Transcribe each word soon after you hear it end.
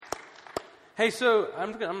Hey, so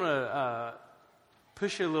I'm gonna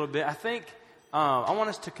push you a little bit. I think I want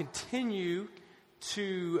us to continue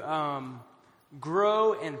to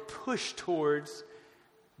grow and push towards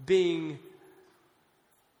being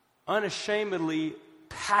unashamedly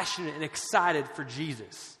passionate and excited for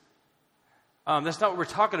Jesus. That's not what we're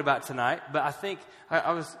talking about tonight, but I think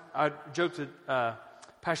I joked with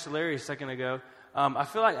Pastor Larry a second ago. I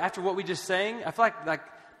feel like after what we just sang, I feel like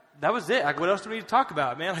that was it. Like, what else do we need to talk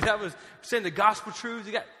about, man? Like, that was saying the gospel truths.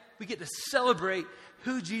 We get to celebrate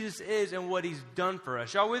who Jesus is and what He's done for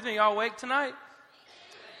us. Y'all with me? Y'all awake tonight?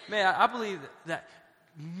 Man, I believe that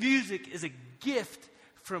music is a gift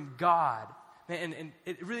from God. And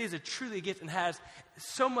it really is truly a gift and has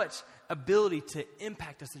so much ability to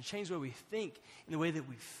impact us and change the way we think and the way that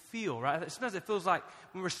we feel, right? Sometimes it feels like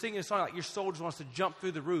when we're singing a song, like your soul just wants to jump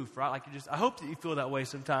through the roof, right? Like I hope that you feel that way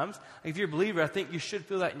sometimes. Like if you're a believer, I think you should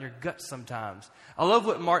feel that in your guts sometimes. I love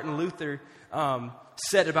what Martin Luther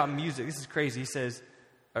said about music. This is crazy. He says,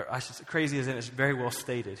 or I should say crazy as in it's very well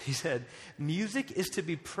stated. He said, music is to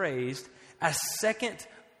be praised as second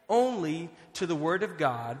only to the Word of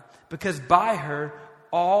God, because by her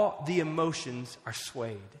all the emotions are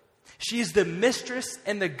swayed. She is the mistress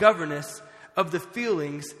and the governess of the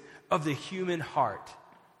feelings of the human heart.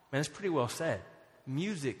 Man, that's pretty well said.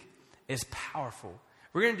 Music is powerful.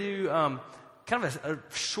 We're going to do kind of a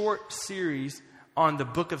short series on the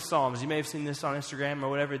Book of Psalms. You may have seen this on Instagram or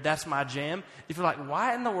whatever. That's my jam. If you're like,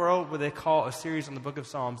 why in the world would they call a series on the Book of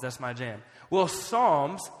Psalms, that's my jam? Well,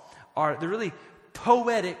 Psalms they're really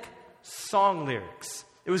poetic song lyrics.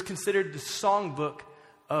 It was considered the songbook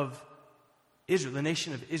of Israel, the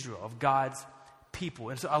nation of Israel, of God's people.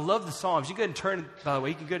 And so I love the Psalms. You can go ahead and turn, by the way,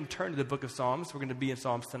 you can go ahead and turn to the Book of Psalms. We're going to be in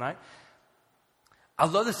Psalms tonight. I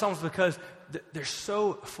love the Psalms because they're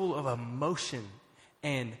so full of emotion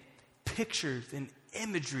and pictures and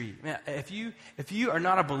imagery. Man, if you are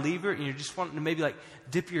not a believer and you're just wanting to maybe like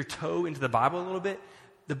dip your toe into the Bible a little bit,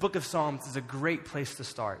 the Book of Psalms is a great place to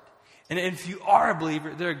start. And if you are a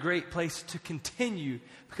believer, they're a great place to continue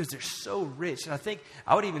because they're so rich. And I think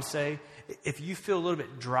I would even say if you feel a little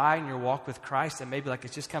bit dry in your walk with Christ and maybe like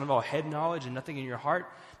it's just kind of all head knowledge and nothing in your heart,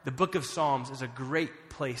 the Book of Psalms is a great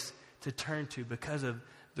place to turn to because of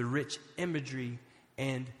the rich imagery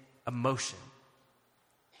and emotion.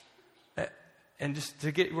 And just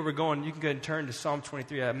to get where we're going, you can go ahead and turn to Psalm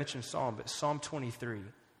 23. I mentioned Psalm, but Psalm 23.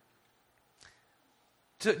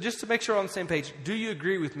 So just to make sure we're on the same page, do you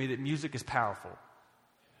agree with me that music is powerful?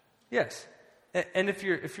 Yes. And if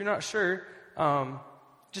you're not sure,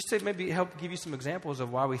 just to maybe help give you some examples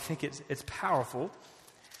of why we think it's powerful.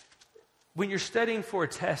 When you're studying for a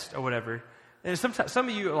test or whatever, and sometimes some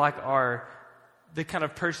of you are the kind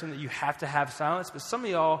of person that you have to have silence, but some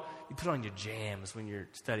of y'all, you put on your jams when you're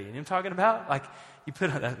studying. You know what I'm talking about? Like, you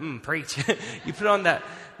put on that, preach. You put on that,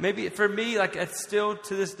 maybe for me, like, it's still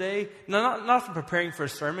to this day, not from preparing for a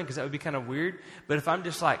sermon, because that would be kind of weird, but if I'm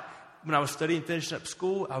just like, when I was studying, finishing up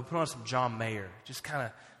school, I would put on some John Mayer, just kind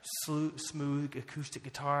of smooth acoustic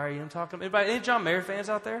guitar, you know what I'm talking about? Anybody, any John Mayer fans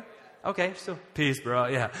out there? Okay, still, peace, bro,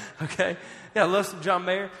 yeah, okay. Yeah, I love some John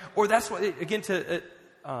Mayer. Or that's what, again, to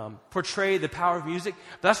portray the power of music.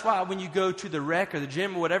 That's why when you go to the rec or the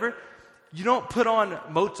gym or whatever, you don't put on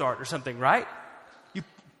Mozart or something, right?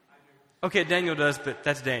 Okay, Daniel does, but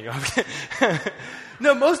that's Daniel.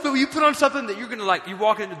 No, most people, you put on something that you're going to like, you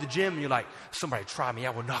walk into the gym and you're like, somebody try me,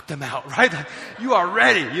 I will knock them out, right? Like, you are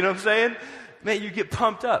ready, you know what I'm saying? Man, you get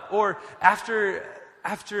pumped up. Or after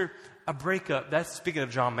a breakup, that's speaking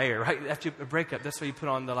of John Mayer, right? After a breakup, that's why you put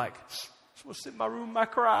on the like, I'm going to sit in my room, I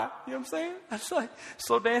cry. You know what I'm saying? That's like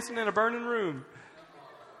slow dancing in a burning room.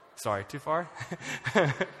 Sorry, too far?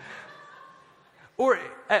 Or,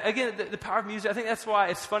 again, the power of music. I think that's why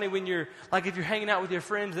it's funny when you're, like if you're hanging out with your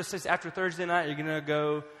friends, let's say after Thursday night, you're going to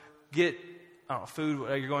go get, food.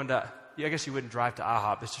 You're going to, I guess you wouldn't drive to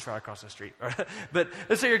IHOP. It's just right across the street. But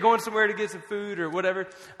let's say you're going somewhere to get some food or whatever,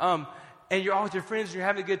 and you're all with your friends and you're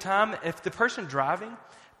having a good time. If the person driving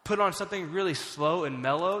put on something really slow and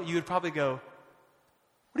mellow, you would probably go,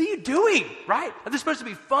 what are you doing, right? This is supposed to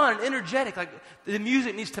be fun, energetic. Like the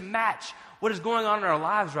music needs to match what is going on in our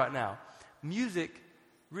lives right now. Music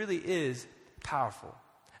really is powerful.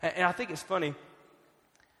 And I think it's funny.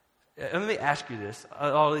 Let me ask you this.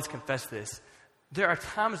 I'll at least confess this. There are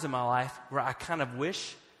times in my life where I kind of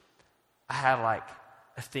wish I had like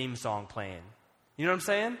a theme song playing. You know what I'm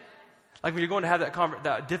saying? Like when you're going to have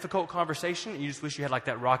that difficult conversation, you just wish you had like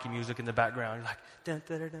that Rocky music in the background. You're like, dun,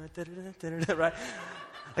 dun, dun, dun, dun, dun, dun, dun, right?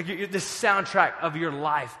 Like you're this soundtrack of your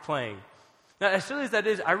life playing. Now, as silly as that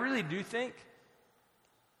is, I really do think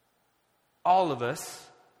all of us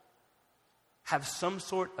have some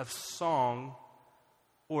sort of song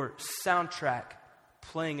or soundtrack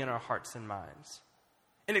playing in our hearts and minds.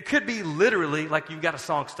 And it could be literally like you've got a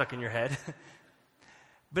song stuck in your head.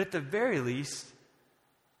 But at the very least,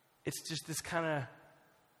 it's just this kind of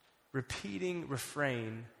repeating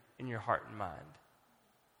refrain in your heart and mind.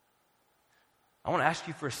 I want to ask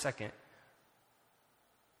you for a second,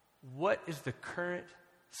 what is the current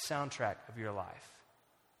soundtrack of your life?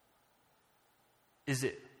 Is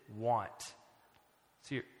it want?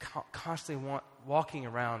 So you're constantly walking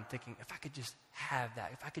around thinking, if I could just have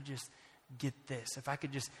that, if I could just get this, if I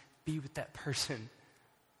could just be with that person.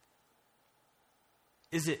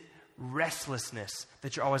 Is it restlessness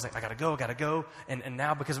that you're always like, I gotta go, and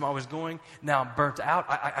now because I'm always going, now I'm burnt out,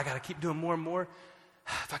 I gotta keep doing more and more.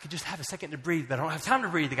 If I could just have a second to breathe, but I don't have time to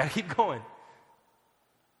breathe, I gotta keep going.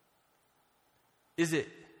 Is it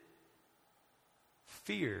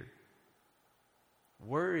fear,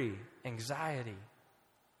 worry, anxiety?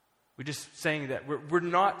 We're just saying that we're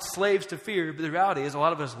not slaves to fear, but the reality is a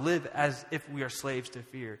lot of us live as if we are slaves to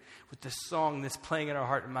fear. With this song that's playing in our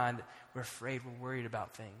heart and mind, we're afraid, we're worried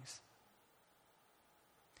about things.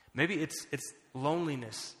 Maybe it's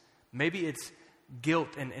loneliness. Maybe it's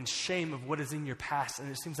guilt and shame of what is in your past. And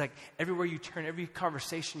it seems like everywhere you turn, every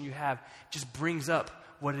conversation you have just brings up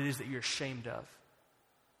what it is that you're ashamed of.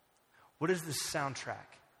 What is the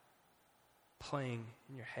soundtrack playing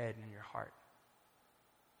in your head and in your heart?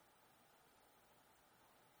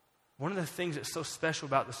 One of the things that's so special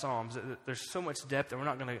about the Psalms, that there's so much depth, and we're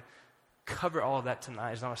not going to cover all of that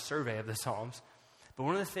tonight. It's not a survey of the Psalms. But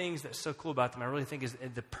one of the things that's so cool about them, I really think, is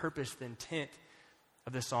the purpose, the intent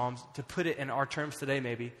of the Psalms, to put it in our terms today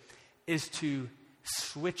maybe, is to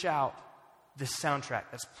switch out the soundtrack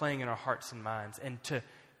that's playing in our hearts and minds and to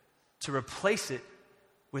replace it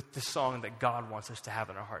with the song that God wants us to have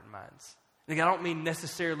in our heart and minds. And again, I don't mean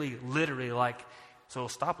necessarily literally like, so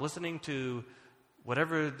stop listening to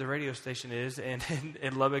whatever the radio station is in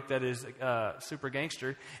Lubbock that is super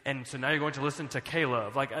gangster, and so now you're going to listen to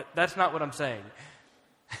K-Love. Like, that's not what I'm saying.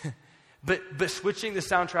 but switching the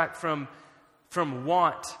soundtrack from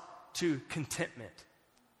want to contentment,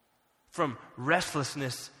 from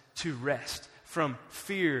restlessness to rest, from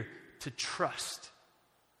fear to trust.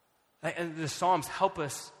 And the Psalms help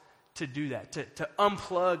us to do that, to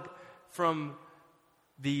unplug from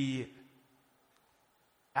the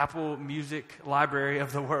Apple Music library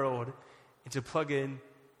of the world and to plug in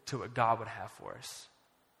to what God would have for us.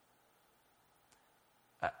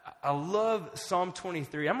 I love Psalm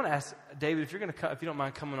 23. I'm going to ask David if you don't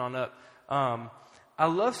mind coming on up. I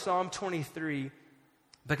love Psalm 23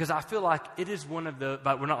 because I feel like it is one of the,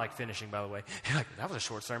 but we're not like finishing, by the way. You're like, that was a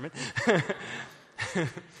short sermon.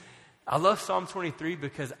 I love Psalm 23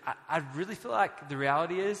 because I really feel like the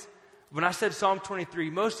reality is, when I said Psalm 23,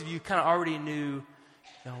 most of you kind of already knew,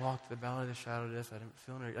 I walked the valley of the shadow of death, I didn't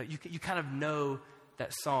feel no. Like you kind of know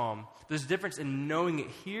that psalm. There's a difference in knowing it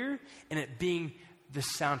here and it being the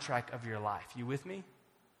soundtrack of your life. You with me?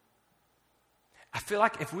 I feel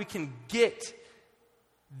like if we can get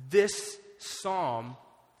this psalm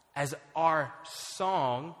as our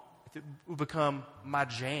song, if it would become my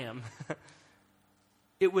jam,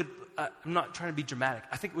 it would, I'm not trying to be dramatic,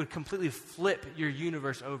 I think it would completely flip your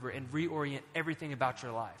universe over and reorient everything about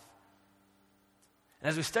your life. And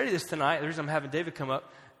as we study this tonight, the reason I'm having David come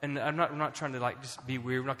up, and I'm not trying to like just be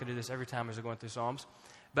weird, we're not going to do this every time as we're going through Psalms,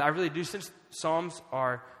 but I really do, since Psalms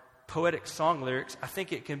are poetic song lyrics, I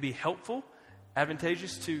think it can be helpful,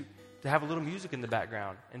 advantageous to have a little music in the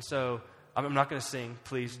background. And so I'm not going to sing,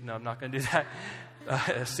 please, no, I'm not going to do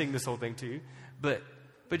that, sing this whole thing to you, but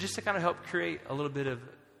just to kind of help create a little bit of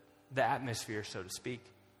the atmosphere, so to speak.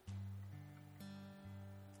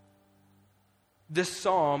 This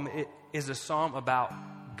psalm is a psalm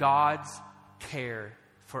about God's care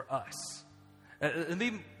for us. Let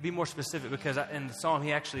me be more specific, because in the psalm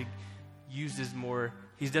he actually uses more,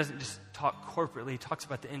 he doesn't just talk corporately, he talks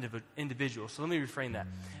about the individual. So let me reframe that.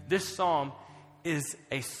 This psalm is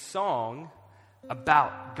a song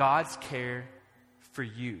about God's care for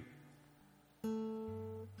you.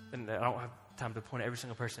 And I don't have time to point at every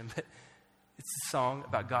single person, but it's a song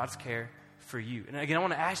about God's care for you. And again, I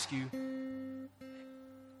want to ask you,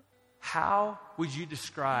 how would you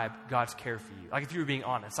describe God's care for you? Like if you were being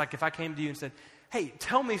honest. Like if I came to you and said, hey,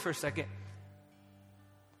 tell me for a second,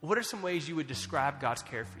 what are some ways you would describe God's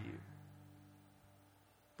care for you?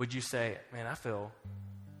 Would you say, man, I feel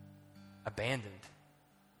abandoned.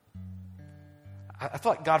 I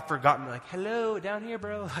feel like God forgot me. Like, hello, down here,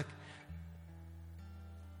 bro. Like,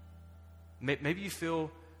 maybe you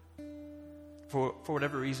feel, for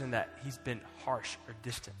whatever reason, that he's been harsh or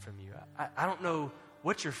distant from you. I don't know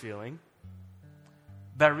what you're feeling,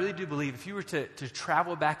 But I really do believe if you were to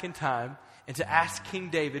travel back in time and to ask King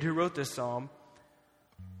David, who wrote this psalm,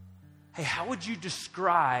 hey, how would you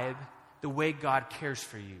describe the way God cares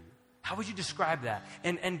for you? How would you describe that?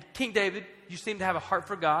 And King David, you seem to have a heart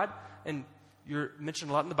for God, and you're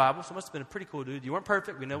mentioned a lot in the Bible, so it must have been a pretty cool dude. You weren't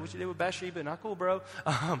perfect. We know what you did with Bathsheba. Not cool, bro.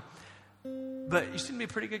 But you seem to be a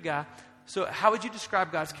pretty good guy. So how would you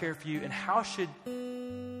describe God's care for you?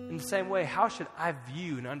 And in the same way, how should I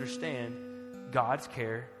view and understand God's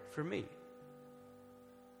care for me?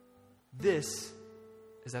 This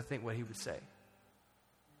is, I think, what he would say.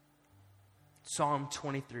 Psalm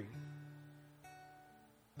 23.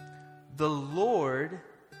 The Lord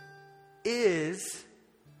is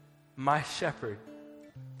my shepherd.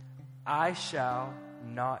 I shall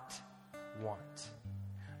not want.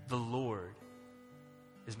 The Lord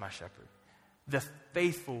is my shepherd. The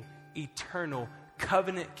faithful, eternal,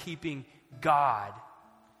 covenant-keeping God.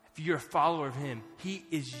 If you're a follower of him, he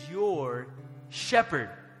is your shepherd.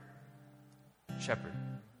 Shepherd.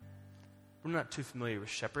 We're not too familiar with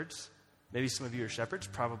shepherds. Maybe some of you are shepherds.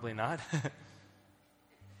 Probably not.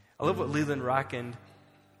 I love what Leland Ryken,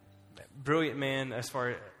 brilliant man as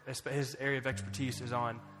far as his area of expertise is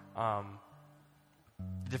on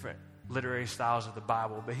different literary styles of the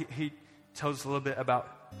Bible. But he tells us a little bit about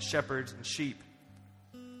shepherds and sheep.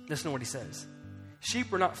 Listen to what he says.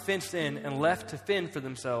 Sheep were not fenced in and left to fend for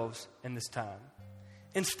themselves in this time.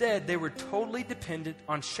 Instead, they were totally dependent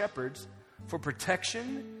on shepherds for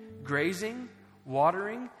protection, grazing,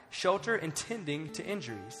 watering, shelter, and tending to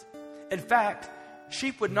injuries. In fact,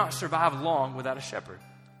 sheep would not survive long without a shepherd.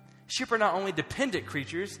 Sheep are not only dependent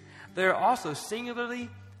creatures, they are also singularly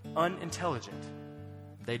unintelligent.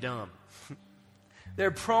 They dumb.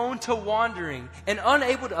 They're prone to wandering and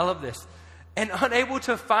unable to, I love this, and unable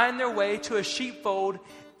to find their way to a sheepfold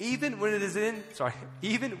even when it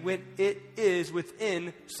is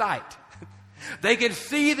within sight. They can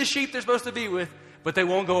see the sheep they're supposed to be with, but they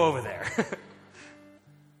won't go over there.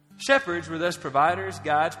 Shepherds were thus providers,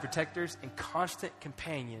 guides, protectors, and constant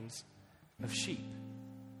companions of sheep.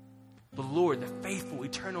 The Lord, the faithful,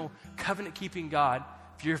 eternal, covenant-keeping God,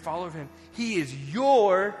 if you're a follower of him, he is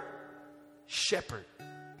your shepherd.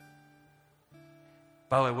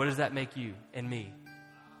 By the way, what does that make you and me?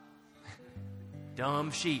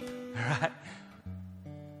 Dumb sheep, right?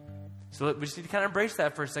 So we just need to kind of embrace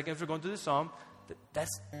that for a second as we're going through the psalm.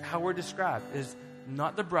 That's how we're described, is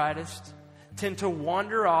not the brightest, tend to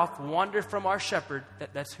wander from our shepherd.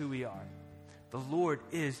 That's who we are. The Lord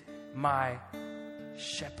is my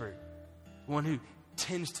shepherd, one who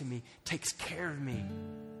tends to me, takes care of me.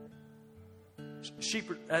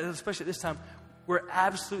 Sheep, especially at this time, we're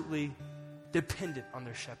absolutely dependent on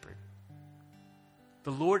their shepherd.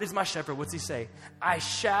 The Lord is my shepherd. What's he say? I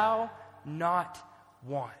shall not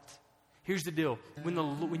want. Here's the deal.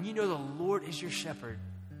 When you know the Lord is your shepherd,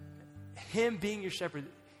 him being your shepherd,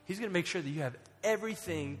 he's going to make sure that you have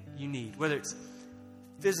everything you need, whether it's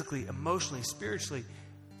physically, emotionally, spiritually,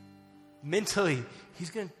 mentally. He's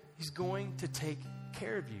going to take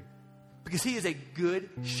care of you because he is a good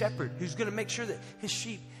shepherd who's going to make sure that his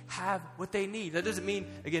sheep have what they need. That doesn't mean,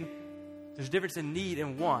 again, there's a difference in need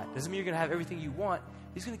and want. Doesn't mean you're going to have everything you want.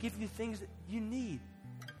 He's going to give you things that you need.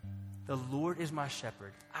 The Lord is my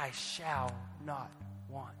shepherd. I shall not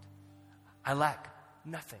want. I lack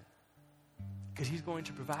nothing because he's going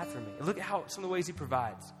to provide for me. And look at how some of the ways he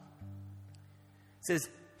provides. It says,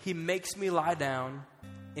 he makes me lie down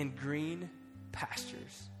in green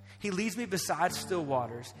pastures. He leads me beside still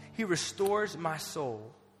waters. He restores my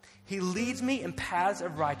soul. He leads me in paths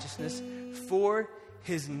of righteousness for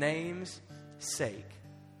his name's sake.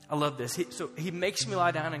 I love this. So he makes me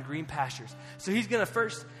lie down in green pastures. So he's going to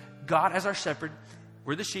first, God as our shepherd,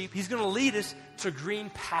 we're the sheep. He's going to lead us to green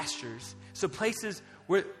pastures. So places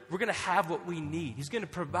where we're going to have what we need. He's going to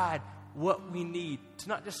provide what we need to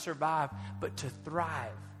not just survive, but to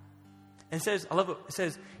thrive. And it says, I love it. It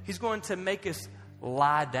says he's going to make us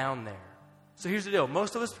lie down there. So here's the deal.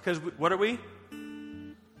 Most of us, because what are we?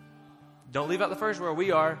 Don't leave out the first word.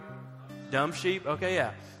 We are dumb sheep. Okay,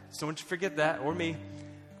 yeah. Someone should forget that, or me.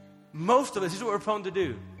 Most of us, this is what we're prone to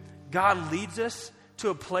do. God leads us to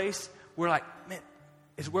a place where, like, man,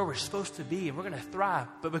 it's where we're supposed to be, and we're going to thrive.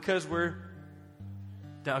 But because we're,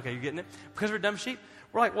 okay, you getting it? Because we're dumb sheep,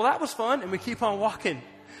 we're like, well, that was fun, and we keep on walking,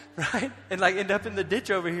 right? And like end up in the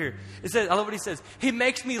ditch over here. It says, I love what he says. He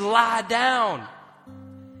makes me lie down.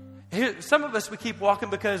 Here, some of us, we keep walking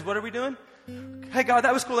because what are we doing? Hey, God,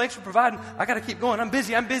 that was cool. Thanks for providing. I got to keep going. I'm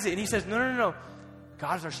busy. And he says, no.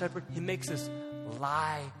 God is our shepherd. He makes us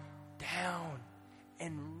lie down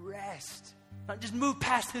and rest. Not just move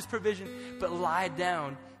past his provision, but lie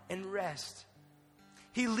down and rest.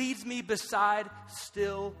 He leads me beside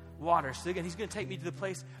still water. So again, he's going to take me to the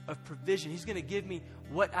place of provision. He's going to give me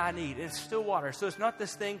what I need. And it's still water. So it's not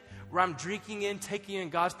this thing where I'm drinking in, taking in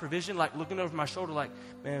God's provision, like looking over my shoulder like,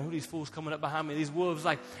 man, who are these fools coming up behind me? These wolves.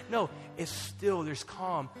 Like, no, it's still, there's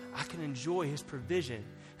calm. I can enjoy his provision.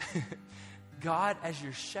 God, as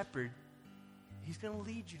your shepherd, he's going to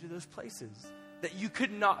lead you to those places that you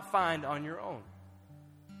could not find on your own.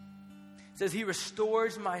 It says he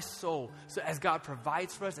restores my soul. So as God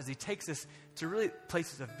provides for us, as he takes us to really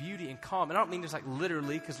places of beauty and calm. And I don't mean just like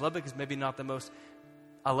literally, because Lubbock is maybe not the most,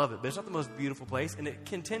 I love it, but it's not the most beautiful place. And it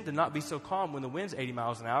can tend to not be so calm when the wind's 80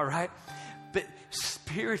 miles an hour, right? But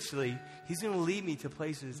spiritually, he's going to lead me to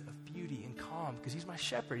places of beauty and calm because he's my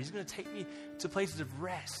shepherd. He's going to take me to places of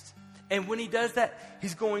rest. And when he does that,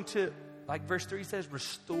 he's going to, like verse 3 says,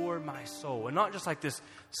 restore my soul. And not just like this,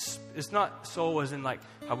 it's not soul as in like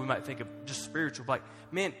how we might think of just spiritual. But like,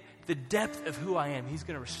 man, the depth of who I am, he's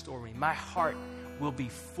going to restore me. My heart will be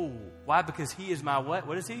full. Why? Because he is my what?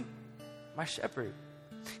 What is he? My shepherd.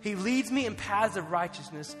 He leads me in paths of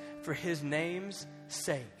righteousness for his name's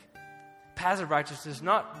sake. Paths of righteousness,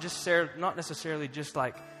 not necessarily just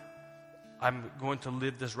like I'm going to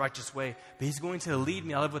live this righteous way, but he's going to lead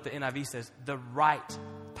me. I love what the NIV says, the right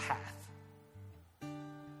path.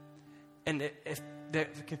 And if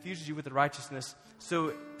that confuses you with the righteousness,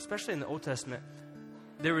 so especially in the Old Testament,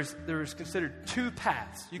 there was considered two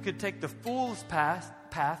paths. You could take the fool's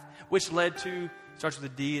path, which led to, starts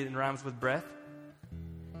with a D and rhymes with breath,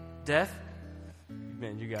 death.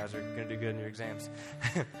 Man, you guys are going to do good in your exams.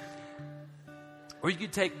 Or you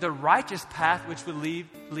could take the righteous path, which would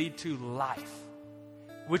lead to life,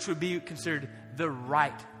 which would be considered the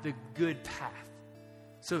right, the good path.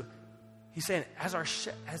 So he's saying,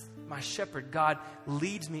 as my shepherd, God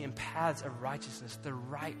leads me in paths of righteousness, the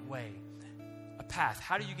right way. A path.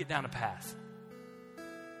 How do you get down a path?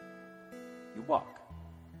 You walk.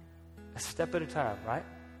 A step at a time, right?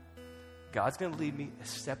 God's going to lead me a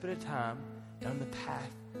step at a time down the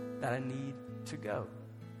path that I need to go.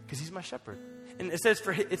 Because he's my shepherd. And it says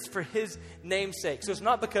it's for his name's sake. So it's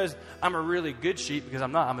not because I'm a really good sheep, because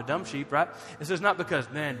I'm not. I'm a dumb sheep, right? And so it's not because,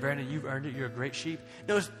 man, Brandon, you've earned it. You're a great sheep.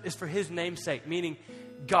 No, it's for his name's sake. Meaning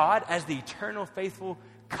God as the eternal, faithful,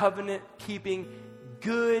 covenant-keeping,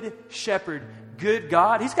 good shepherd, good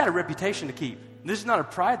God. He's got a reputation to keep. This is not a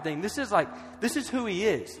pride thing. This is who he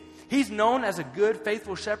is. He's known as a good,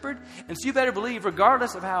 faithful shepherd. And so you better believe,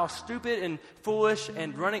 regardless of how stupid and foolish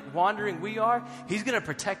and wandering we are, he's going to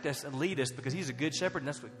protect us and lead us because he's a good shepherd, and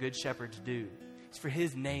that's what good shepherds do. It's for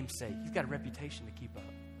his name's sake. He's got a reputation to keep up.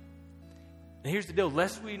 And here's the deal.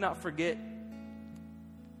 Lest we not forget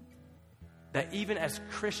that even as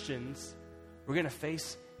Christians, we're going to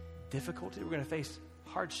face difficulty. We're going to face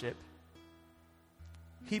hardship.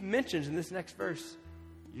 He mentions in this next verse,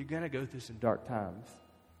 you're going to go through some dark times.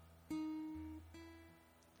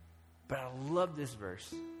 But I love this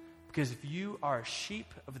verse because if you are a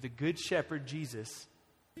sheep of the good shepherd, Jesus,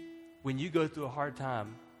 when you go through a hard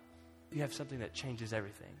time, you have something that changes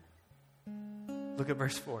everything. Look at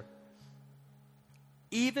verse 4.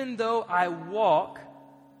 Even though I walk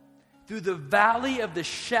through the valley of the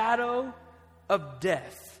shadow of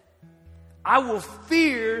death, I will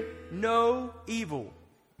fear no evil.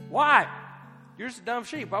 Why? You're just a dumb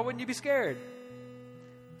sheep. Why wouldn't you be scared?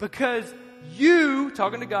 Because you,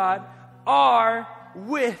 talking to God, are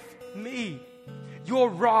with me. Your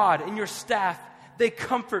rod and your staff, they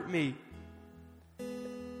comfort me.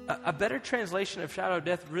 A better translation of shadow of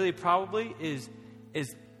death really probably is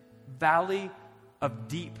valley of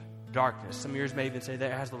deep darkness. Some of yours may even say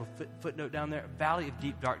that. It has a little footnote down there. Valley of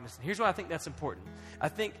deep darkness. And here's why I think that's important. I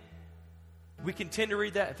think we can tend to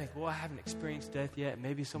read that and think, well, I haven't experienced death yet.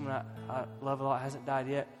 Maybe someone I love a lot hasn't died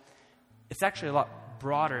yet. It's actually a lot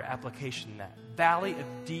broader application than that. Valley of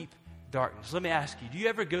deep darkness. Let me ask you, do you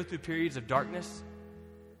ever go through periods of darkness?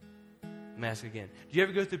 Let me ask you again. Do you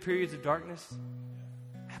ever go through periods of darkness?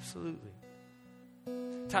 Absolutely.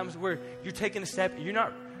 Times where you're taking a step, you're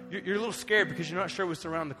a little scared because you're not sure what's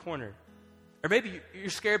around the corner. Or maybe you're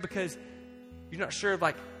scared because you're not sure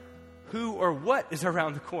like who or what is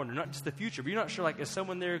around the corner, not just the future, but you're not sure like is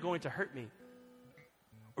someone there going to hurt me?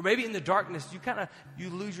 Or maybe in the darkness you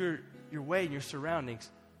lose your way and your surroundings.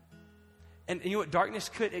 And you know what darkness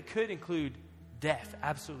could? It could include death,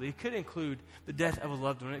 absolutely. It could include the death of a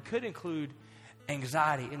loved one. It could include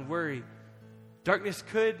anxiety and worry. Darkness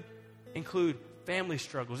could include family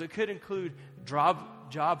struggles. It could include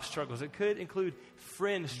job struggles. It could include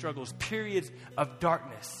friend struggles, periods of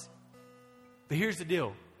darkness. But here's the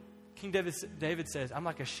deal. King David says, I'm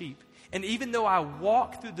like a sheep. And even though I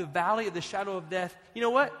walk through the valley of the shadow of death, you know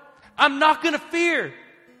what? I'm not going to fear.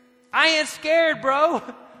 I ain't scared, bro.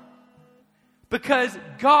 Because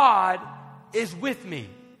God is with me.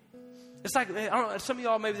 It's like, I don't know, some of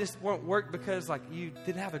y'all maybe this won't work because like you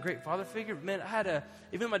didn't have a great father figure. Man,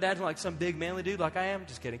 even though my dad's not like some big manly dude like I am,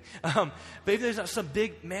 just kidding. But even there's not some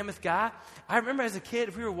big mammoth guy, I remember as a kid,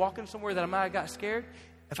 if we were walking somewhere that I might have got scared,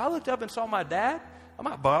 if I looked up and saw my dad, I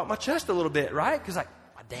might bow out my chest a little bit, right? Because like,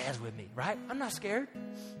 my dad's with me, right? I'm not scared.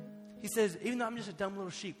 He says, even though I'm just a dumb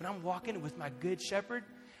little sheep, when I'm walking with my good shepherd,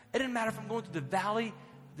 it doesn't matter if I'm going through the valley,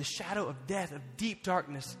 the shadow of death, of deep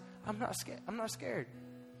darkness. I'm not scared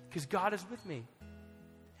because God is with me.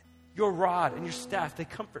 Your rod and your staff, they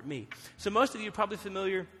comfort me. So most of you are probably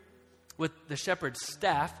familiar with the shepherd's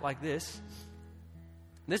staff like this.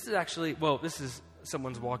 This is actually, well, this is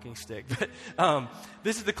someone's walking stick, but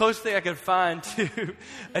this is the closest thing I could find to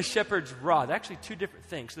a shepherd's rod. They're actually two different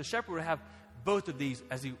things. So the shepherd would have both of these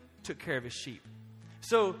as he took care of his sheep.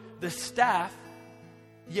 So the staff,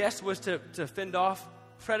 yes, was to fend off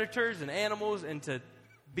predators and animals and to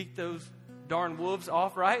beat those darn wolves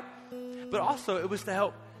off, right? But also it was to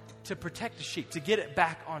help to protect the sheep, to get it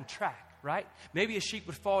back on track, right? Maybe a sheep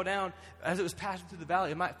would fall down as it was passing through the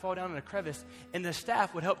valley. It might fall down in a crevice, and the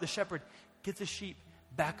staff would help the shepherd get the sheep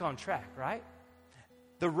back on track, right?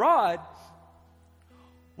 The rod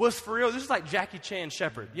was for real. This is like Jackie Chan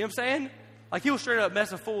shepherd. You know what I'm saying? Like he'll straight up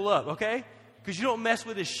mess a fool up, okay? Because you don't mess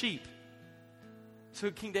with his sheep.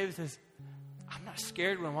 So King David says, I'm not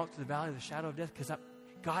scared when I walk through the valley of the shadow of death because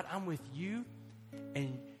God, I'm with you,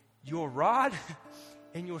 and your rod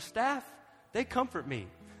and your staff, they comfort me.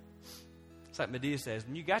 It's like Medea says,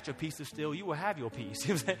 when you got your piece of steel, you will have your peace.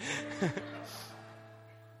 You know what I'm saying?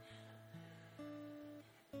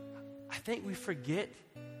 I think we forget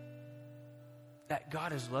that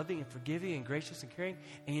God is loving and forgiving and gracious and caring.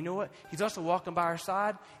 And you know what? He's also walking by our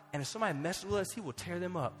side, and if somebody messes with us, he will tear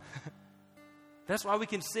them up. That's why we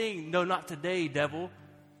can sing, No, Not Today, Devil.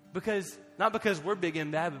 Not because we're big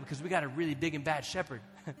and bad, but because we got a really big and bad shepherd.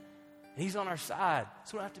 And he's on our side,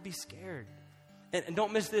 so we don't have to be scared. And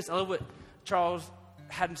don't miss this. I love what Charles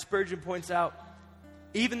Haddon Spurgeon points out.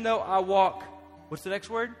 Even though I walk, what's the next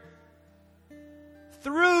word?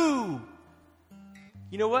 Through.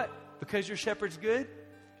 You know what? Because your shepherd's good,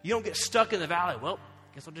 you don't get stuck in the valley. Well,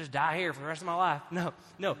 guess I'll just die here for the rest of my life. No.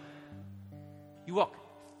 You walk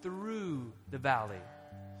through the valley.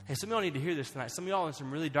 Hey, some of y'all need to hear this tonight. Some of y'all are in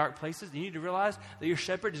some really dark places. You need to realize that your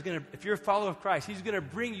shepherd is going to, if you're a follower of Christ, he's going to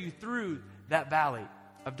bring you through that valley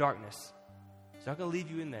of darkness. He's not going to leave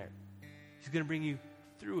you in there. He's going to bring you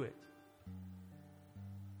through it.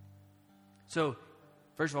 So,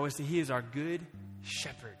 first of all, we see he is our good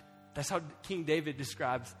shepherd. That's how King David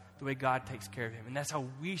describes the way God takes care of him. And that's how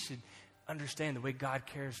we should understand the way God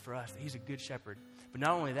cares for us. That he's a good shepherd. But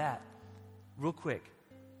not only that, real quick,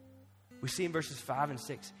 we see in verses 5 and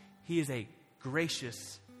 6, he is a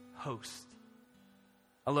gracious host.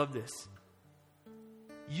 I love this.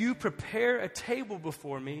 You prepare a table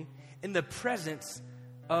before me in the presence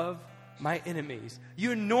of my enemies.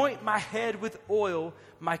 You anoint my head with oil,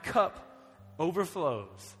 my cup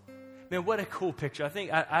overflows. Man, what a cool picture. I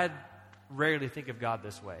think I rarely think of God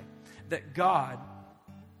this way. That God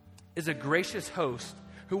is a gracious host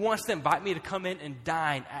who wants to invite me to come in and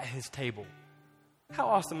dine at his table. How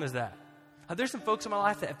awesome is that? There's some folks in my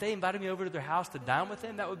life that if they invited me over to their house to dine with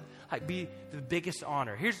them, that would like be the biggest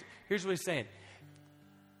honor. Here's what he's saying.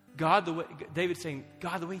 David's saying,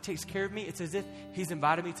 God, the way he takes care of me, it's as if he's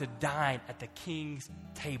invited me to dine at the king's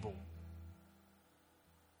table.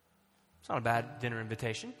 It's not a bad dinner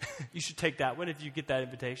invitation. You should take that one if you get that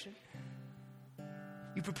invitation.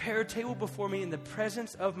 You prepare a table before me in the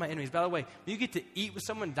presence of my enemies. By the way, when you get to eat with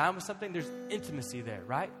someone, dine with something, there's intimacy there,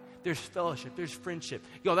 right? There's fellowship. There's friendship.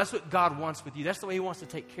 Y'all, that's what God wants with you. That's the way he wants to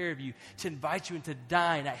take care of you, to invite you and to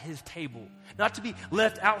dine at his table. Not to be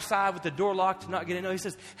left outside with the door locked, to not get in. No, he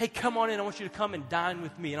says, hey, come on in. I want you to come and dine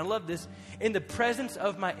with me. And I love this. In the presence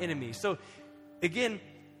of my enemies. So, again,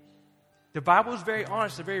 the Bible is very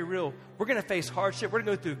honest and very real. We're going to face hardship. We're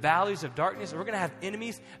going to go through valleys of darkness. And we're going to have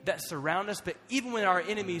enemies that surround us. But even when our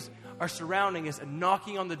enemies are surrounding us and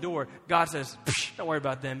knocking on the door, God says, don't worry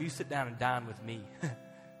about them. You sit down and dine with me.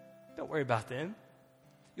 Don't worry about them.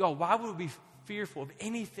 Y'all, why would we be fearful of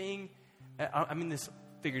anything? I mean this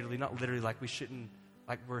figuratively, not literally, like we shouldn't,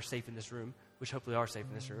 like we're safe in this room, which hopefully are safe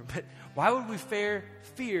in this room. But why would we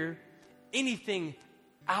fear anything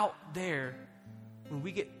out there when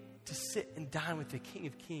we get to sit and dine with the King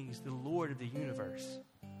of Kings, the Lord of the universe?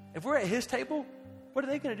 If we're at his table, what are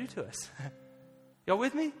they going to do to us? Y'all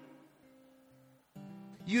with me?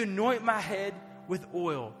 You anoint my head with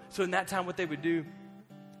oil. So in that time, what they would do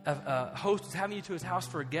a host was having you to his house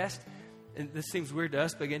for a guest, and this seems weird to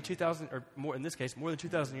us, but again, 2,000, or more in this case, more than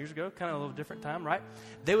 2,000 years ago, kind of a little different time, right?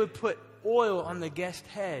 They would put oil on the guest's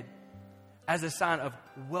head as a sign of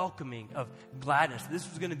welcoming, of gladness. This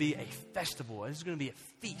was going to be a festival. This was going to be a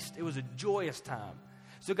feast. It was a joyous time.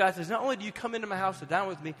 So God says, not only do you come into my house to dine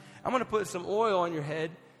with me, I'm going to put some oil on your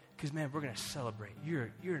head because, man, we're going to celebrate.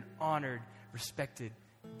 You're an honored, respected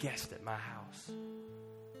guest at my house.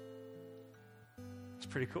 It's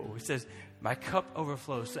pretty cool. He says, my cup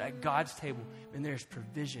overflows. So at God's table, man, there's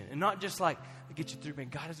provision. And not just like to get you through, man,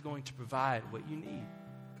 God is going to provide what you need.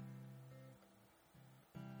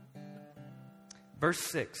 Verse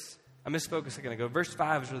 6. I misspoke a second ago. Verse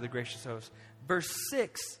 5 is really the gracious host. Verse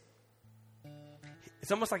 6,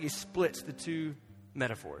 it's almost like he splits the two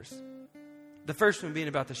metaphors. The first one being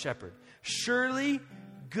about the shepherd. Surely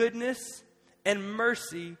goodness and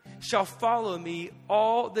mercy shall follow me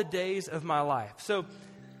all the days of my life. So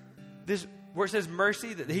this where it says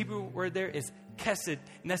mercy, the Hebrew word there is chesed,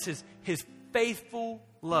 and that's his faithful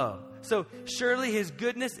love. So surely his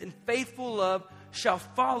goodness and faithful love shall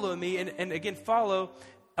follow me. And again, follow,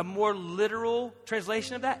 a more literal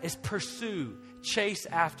translation of that is pursue, chase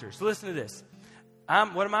after. So listen to this.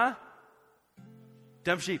 What am I?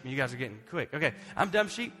 Dumb sheep. You guys are getting quick. Okay, I'm dumb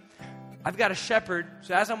sheep. I've got a shepherd.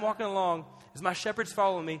 So as I'm walking along, as my shepherds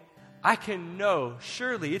follow me, I can know,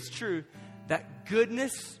 surely it's true, that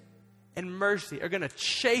goodness and mercy are going to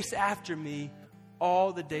chase after me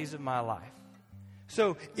all the days of my life.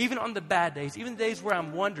 So even on the bad days, even the days where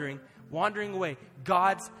I'm wandering away,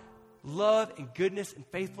 God's love and goodness and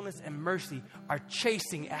faithfulness and mercy are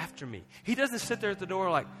chasing after me. He doesn't sit there at the door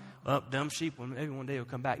like, oh, dumb sheep, maybe one day he'll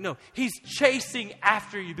come back. No, he's chasing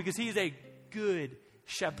after you because he's a good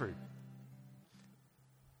shepherd.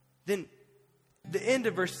 Then the end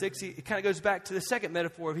of verse 6, it kind of goes back to the second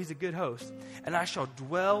metaphor of he's a good host. And I shall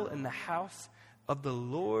dwell in the house of the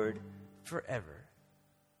Lord forever.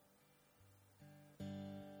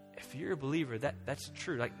 If you're a believer, that's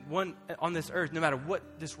true. Like one on this earth, no matter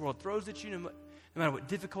what this world throws at you, no matter what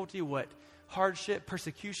difficulty, what hardship,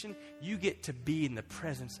 persecution, you get to be in the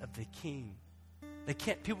presence of the King.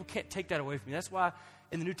 People can't take that away from you. That's why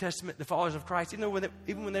in the New Testament, the followers of Christ, even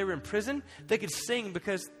when they were in prison, they could sing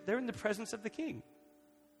because they're in the presence of the King.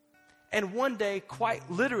 And one day, quite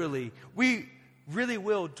literally, we really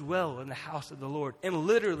will dwell in the house of the Lord and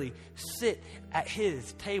literally sit at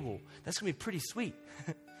his table. That's going to be pretty sweet.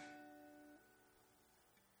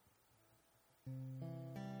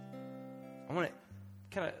 I want to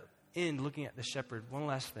kind of end looking at the shepherd. One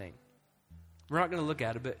last thing. We're not going to look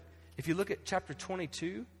at it, but if you look at chapter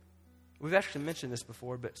 22, we've actually mentioned this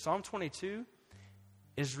before, but Psalm 22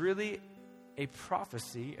 is really a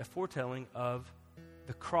prophecy, a foretelling of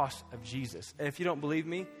the cross of Jesus. And if you don't believe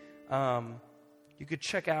me, you could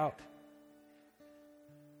check out,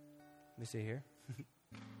 let me see here.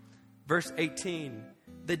 Verse 18,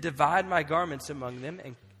 they divide my garments among them,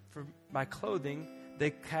 and for my clothing they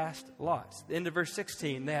cast lots. The end of verse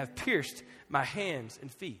 16, they have pierced my hands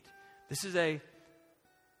and feet. This is a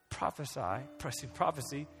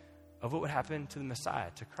prophecy of what would happen to the Messiah,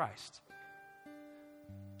 to Christ.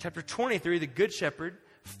 Chapter 23, the Good Shepherd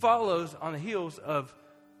follows on the heels of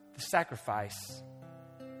the sacrifice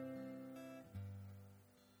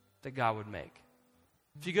that God would make.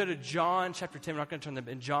 If you go to John chapter 10, we're not going to turn them,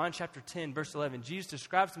 in John chapter 10, verse 11, Jesus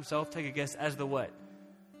describes himself, take a guess, as the what?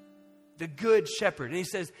 The Good Shepherd. And he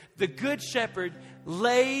says, the Good Shepherd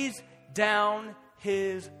lays down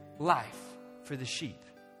his life for the sheep.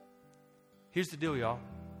 Here's the deal, y'all.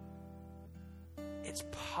 It's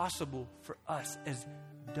possible for us as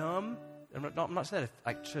dumb, I'm not saying that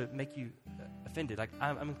like to make you offended. Like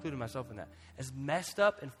I'm including myself in that. As messed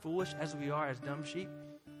up and foolish as we are as dumb sheep,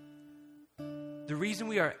 the reason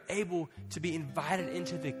we are able to be invited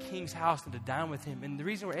into the King's house and to dine with him, and the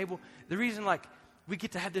reason like we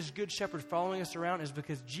get to have this Good Shepherd following us around is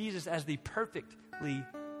because Jesus, as the perfectly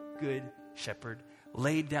good shepherd,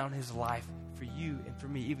 laid down his life for you and for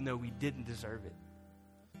me, even though we didn't deserve it.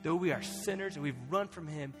 Though we are sinners and we've run from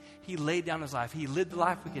him, he laid down his life. He lived the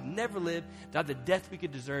life we could never live, died the death we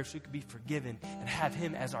could deserve so we could be forgiven and have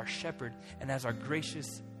him as our shepherd and as our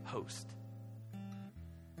gracious host.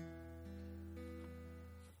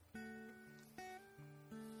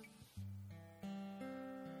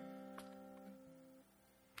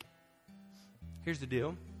 Here's the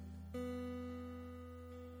deal.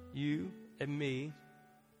 You and me,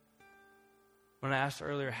 when I asked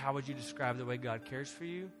earlier, how would you describe the way God cares for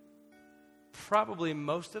you? Probably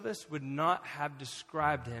most of us would not have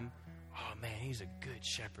described him, oh man, he's a good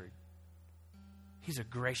shepherd. He's a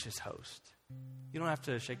gracious host. You don't have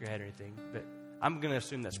to shake your head or anything, but I'm going to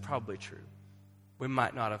assume that's probably true. We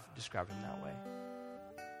might not have described him that way.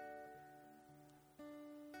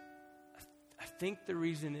 I think the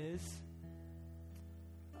reason is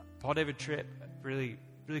Paul David Tripp, really,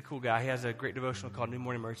 really cool guy. He has a great devotional called New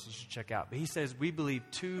Morning Mercy you should check out. But he says, we believe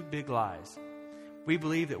two big lies. We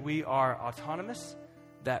believe that we are autonomous,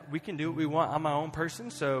 that we can do what we want. I'm my own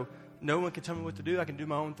person, so no one can tell me what to do. I can do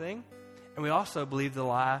my own thing. And we also believe the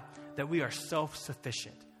lie that we are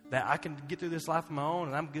self-sufficient, that I can get through this life on my own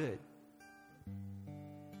and I'm good.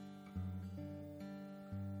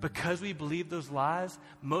 Because we believe those lies,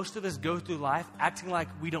 most of us go through life acting like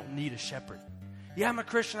we don't need a shepherd. Yeah, I'm a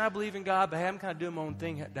Christian, I believe in God, but hey, I'm kind of doing my own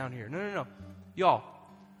thing down here. No. Y'all,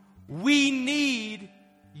 we need,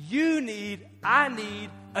 you need, I need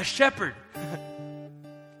a shepherd.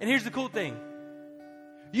 And here's the cool thing.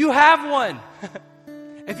 You have one.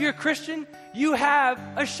 If you're a Christian, you have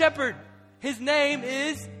a shepherd. His name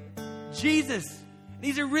is Jesus. And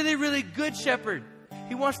he's a really, really good shepherd.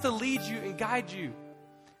 He wants to lead you and guide you.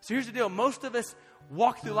 So here's the deal. Most of us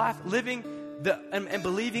walk through life living and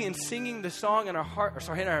believing and singing the song in our hearts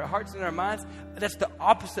and in our minds. That's the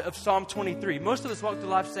opposite of Psalm 23. Most of us walk through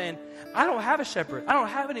life saying, I don't have a shepherd. I don't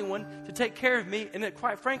have anyone to take care of me. And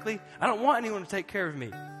quite frankly, I don't want anyone to take care of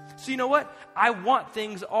me. So you know what? I want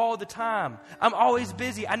things all the time. I'm always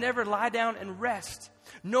busy. I never lie down and rest.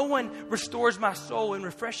 No one restores my soul and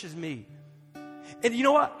refreshes me. And you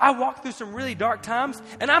know what? I walk through some really dark times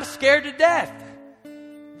and I'm scared to death.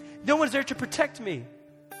 No one's there to protect me.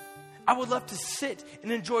 I would love to sit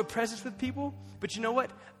and enjoy presence with people, but you know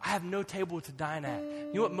what? I have no table to dine at.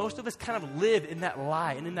 You know what? Most of us kind of live in that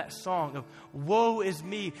lie and in that song of, woe is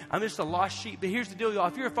me. I'm just a lost sheep. But here's the deal, y'all.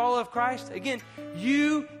 If you're a follower of Christ, again,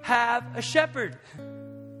 you have a shepherd.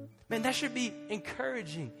 Man, that should be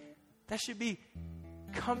encouraging. That should be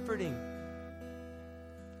comforting.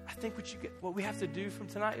 I think what we have to do from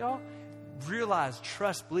tonight, y'all, realize,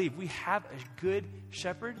 trust, believe we have a good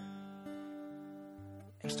shepherd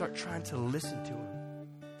and start trying to listen to him.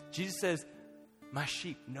 Jesus says, my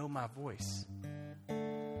sheep know my voice.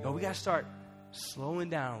 Y'all, we got to start slowing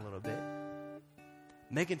down a little bit,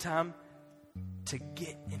 making time to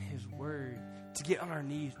get in his word, to get on our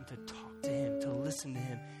knees and to talk to him, to listen to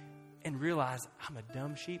him, and realize I'm a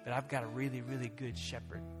dumb sheep, but I've got a really, really good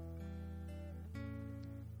shepherd.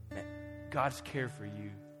 Man, God's care for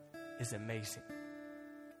you is amazing.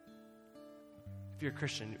 If you're a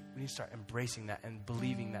Christian, we need to start embracing that and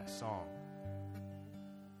believing that song.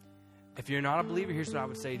 If you're not a believer, here's what I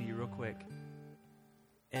would say to you real quick.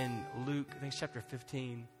 In Luke, I think it's chapter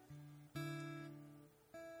 15,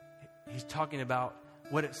 he's talking about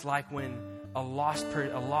what it's like when a lost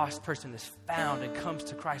person is found and comes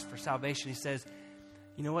to Christ for salvation. He says,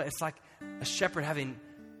 you know what? It's like a shepherd having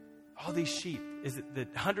all these sheep. Is it the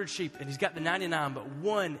 100 sheep? And he's got the 99, but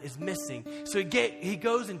one is missing. So he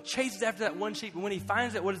goes and chases after that one sheep. And when he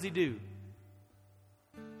finds it, what does he do?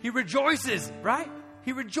 He rejoices, right?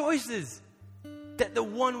 He rejoices that the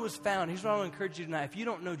one was found. Here's what I want to encourage you tonight. If you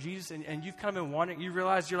don't know Jesus and you've kind of been wandering, you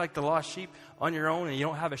realize you're like the lost sheep on your own and you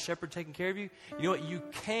don't have a shepherd taking care of you. You know what? You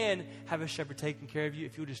can have a shepherd taking care of you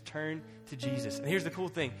if you'll just turn to Jesus. And here's the cool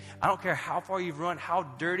thing. I don't care how far you've run, how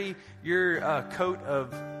dirty your coat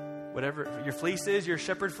of whatever your fleece is, your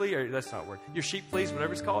shepherd fleece, or that's not a word, your sheep fleece,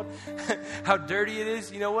 whatever it's called, how dirty it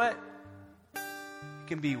is, you know what? It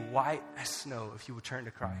can be white as snow if you will turn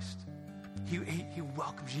to Christ. He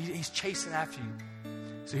welcomes you. He's chasing after you.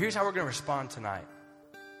 So here's how we're going to respond tonight.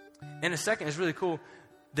 In a second, it's really cool.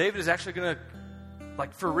 David is actually going to,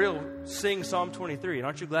 like for real, sing Psalm 23. And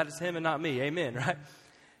aren't you glad it's him and not me? Amen, right?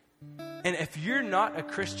 And if you're not a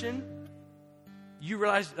Christian, you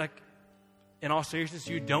realize, like, in all seriousness,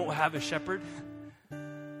 you don't have a shepherd.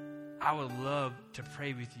 I would love to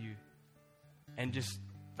pray with you and just,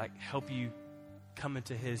 like, help you come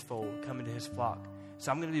into his fold, come into his flock.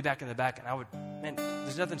 So I'm going to be back in the back, and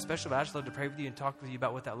there's nothing special, but I just love to pray with you and talk with you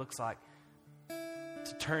about what that looks like,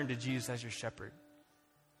 to turn to Jesus as your shepherd.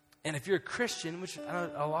 And if you're a Christian, which I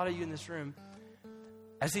know a lot of you in this room,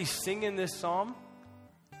 as he's singing this psalm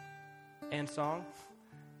and song,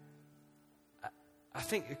 I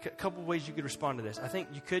think a couple of ways you could respond to this. I think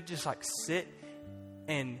you could just like sit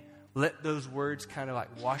and let those words kind of like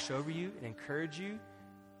wash over you and encourage you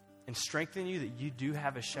and strengthen you that you do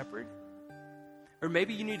have a shepherd. Or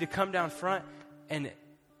maybe you need to come down front and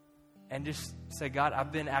just say, God,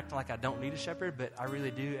 I've been acting like I don't need a shepherd, but I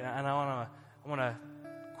really do. And I want to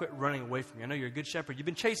quit running away from you. I know you're a good shepherd. You've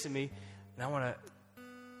been chasing me, and I want to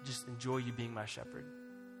just enjoy you being my shepherd.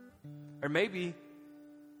 Or maybe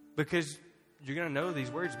because you're going to know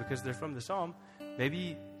these words because they're from the psalm,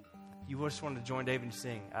 maybe you just want to join David and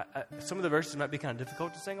sing. Some of the verses might be kind of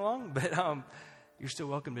difficult to sing along, but you're still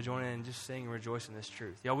welcome to join in and just sing and rejoice in this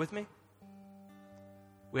truth. Y'all with me?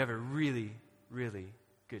 We have a really, really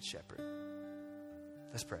good shepherd.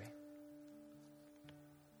 Let's pray.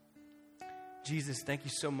 Jesus, thank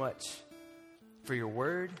you so much for your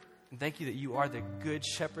word. And thank you that you are the good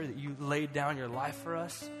shepherd, that you laid down your life for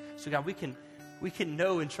us. So God, we can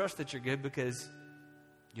know and trust that you're good because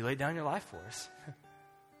you laid down your life for us.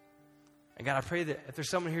 And God, I pray that if there's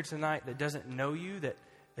someone here tonight that doesn't know you, that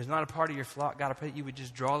is not a part of your flock, God, I pray that you would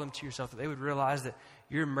just draw them to yourself, that they would realize that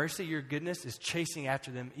your mercy, your goodness is chasing after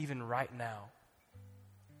them even right now.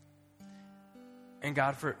 And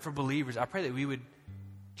God, for believers, I pray that we would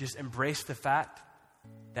just embrace the fact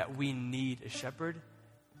that we need a shepherd.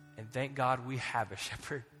 And thank God we have a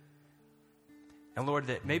shepherd. And Lord,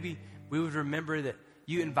 that maybe we would remember that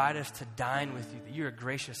you invite us to dine with you, that you're a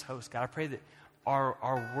gracious host. God, I pray that our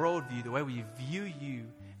worldview, the way we view you,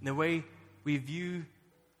 and the way we view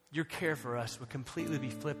your care for us would completely be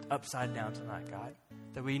flipped upside down tonight, God.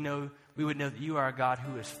 That we would know that you are a God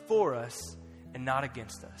who is for us and not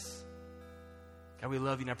against us. God, we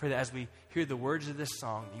love you, and I pray that as we hear the words of this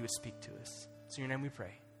song, that you would speak to us. It's in your name we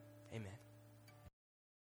pray. Amen.